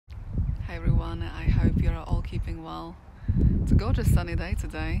Hi everyone, I hope you're all keeping well. It's a gorgeous sunny day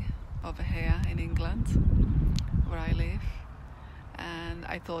today over here in England, where I live, and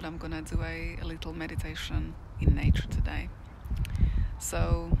I thought I'm gonna do a little meditation in nature today.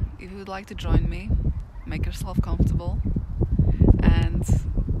 So if you would like to join me, make yourself comfortable, and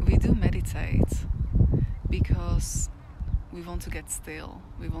we do meditate because we want to get still,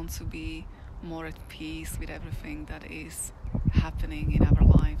 we want to be more at peace with everything that is happening in our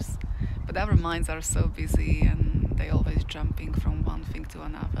lives. But our minds are so busy and they always jumping from one thing to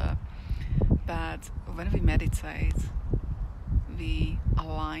another. But when we meditate, we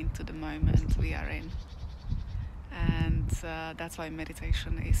align to the moment we are in. And that's why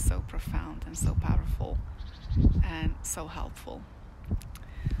meditation is so profound and so powerful and so helpful.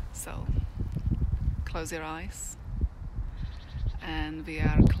 So close your eyes. And we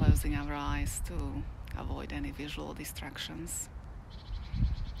are closing our eyes to avoid any visual distractions.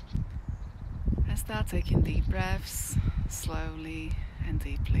 And start taking deep breaths, slowly and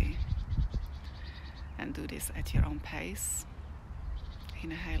deeply. And do this at your own pace,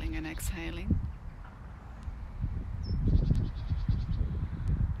 inhaling and exhaling.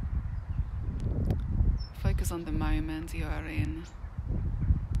 Focus on the moment you are in.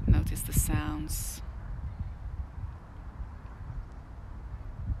 Notice the sounds.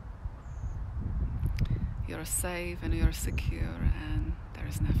 You're safe and you're secure, and there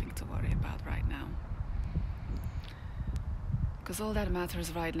is nothing to worry about right now. Because all that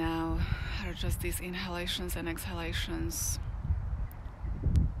matters right now are just these inhalations and exhalations,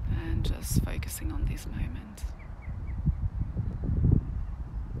 and just focusing on this moment.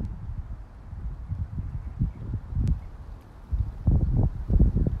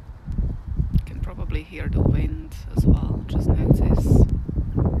 You can probably hear the wind as well. Just notice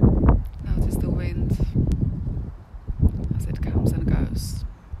the wind as it comes and goes.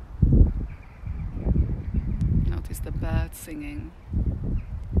 Notice the birds singing.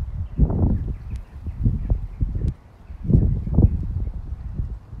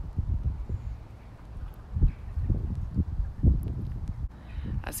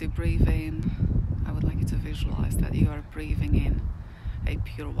 As you breathe in, I would like you to visualize that you are breathing in a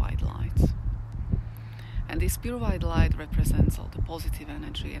pure white light. And this pure white light represents all the positive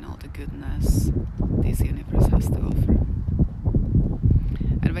energy and all the goodness this universe has to offer.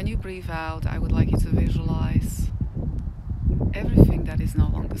 And when you breathe out, I would like you to visualize everything that is no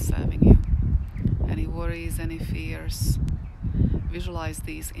longer serving you. Any worries, any fears. Visualize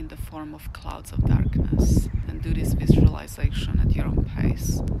these in the form of clouds of darkness, and do this visualization at your own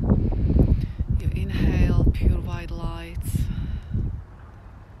pace. You inhale pure white light,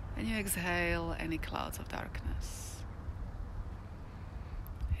 and you exhale any clouds of darkness.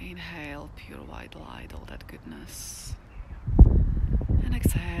 Inhale pure white light, all that goodness. And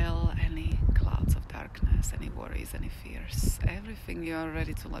exhale any clouds of darkness, any worries, any fears, everything you are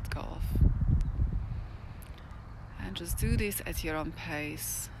ready to let go of. And just do this at your own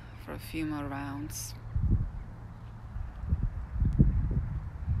pace for a few more rounds.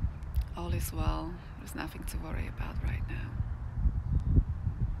 All is well, there's nothing to worry about right now.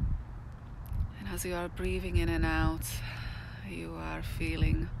 And as you are breathing in and out, you are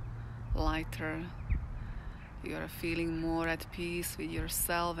feeling lighter. You are feeling more at peace with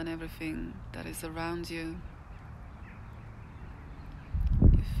yourself and everything that is around you.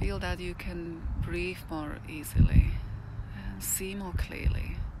 You feel that you can breathe more easily and see more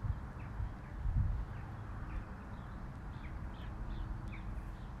clearly.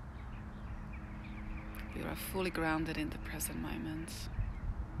 You are fully grounded in the present moment.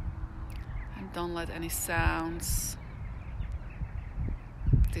 And don't let any sounds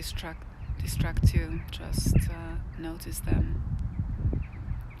distract you. Just notice them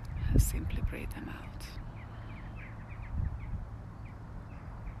and simply breathe them out.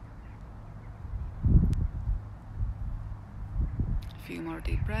 A few more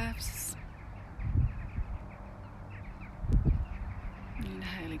deep breaths.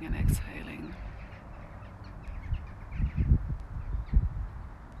 Inhaling and exhaling.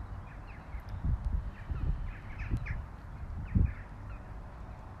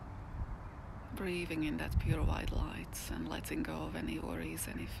 Breathing in that pure white light and letting go of any worries,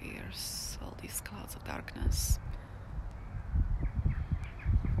 any fears, all these clouds of darkness.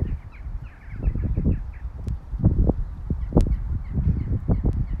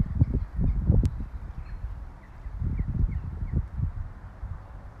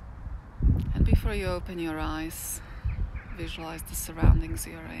 And before you open your eyes, visualize the surroundings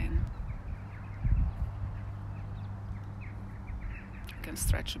you're in. You can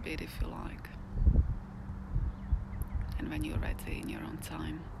stretch a bit if you like. And when you're ready in your own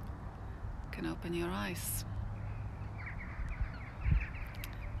time, can open your eyes.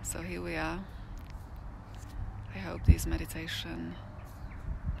 So here we are. I hope this meditation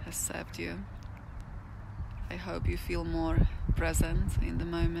has served you. I hope you feel more present in the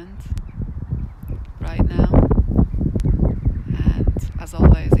moment right now. And as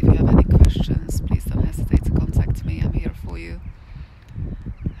always, if you have any questions, please don't hesitate to contact me. I'm here for you.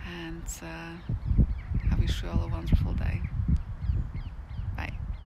 And I wish you all a wonderful day.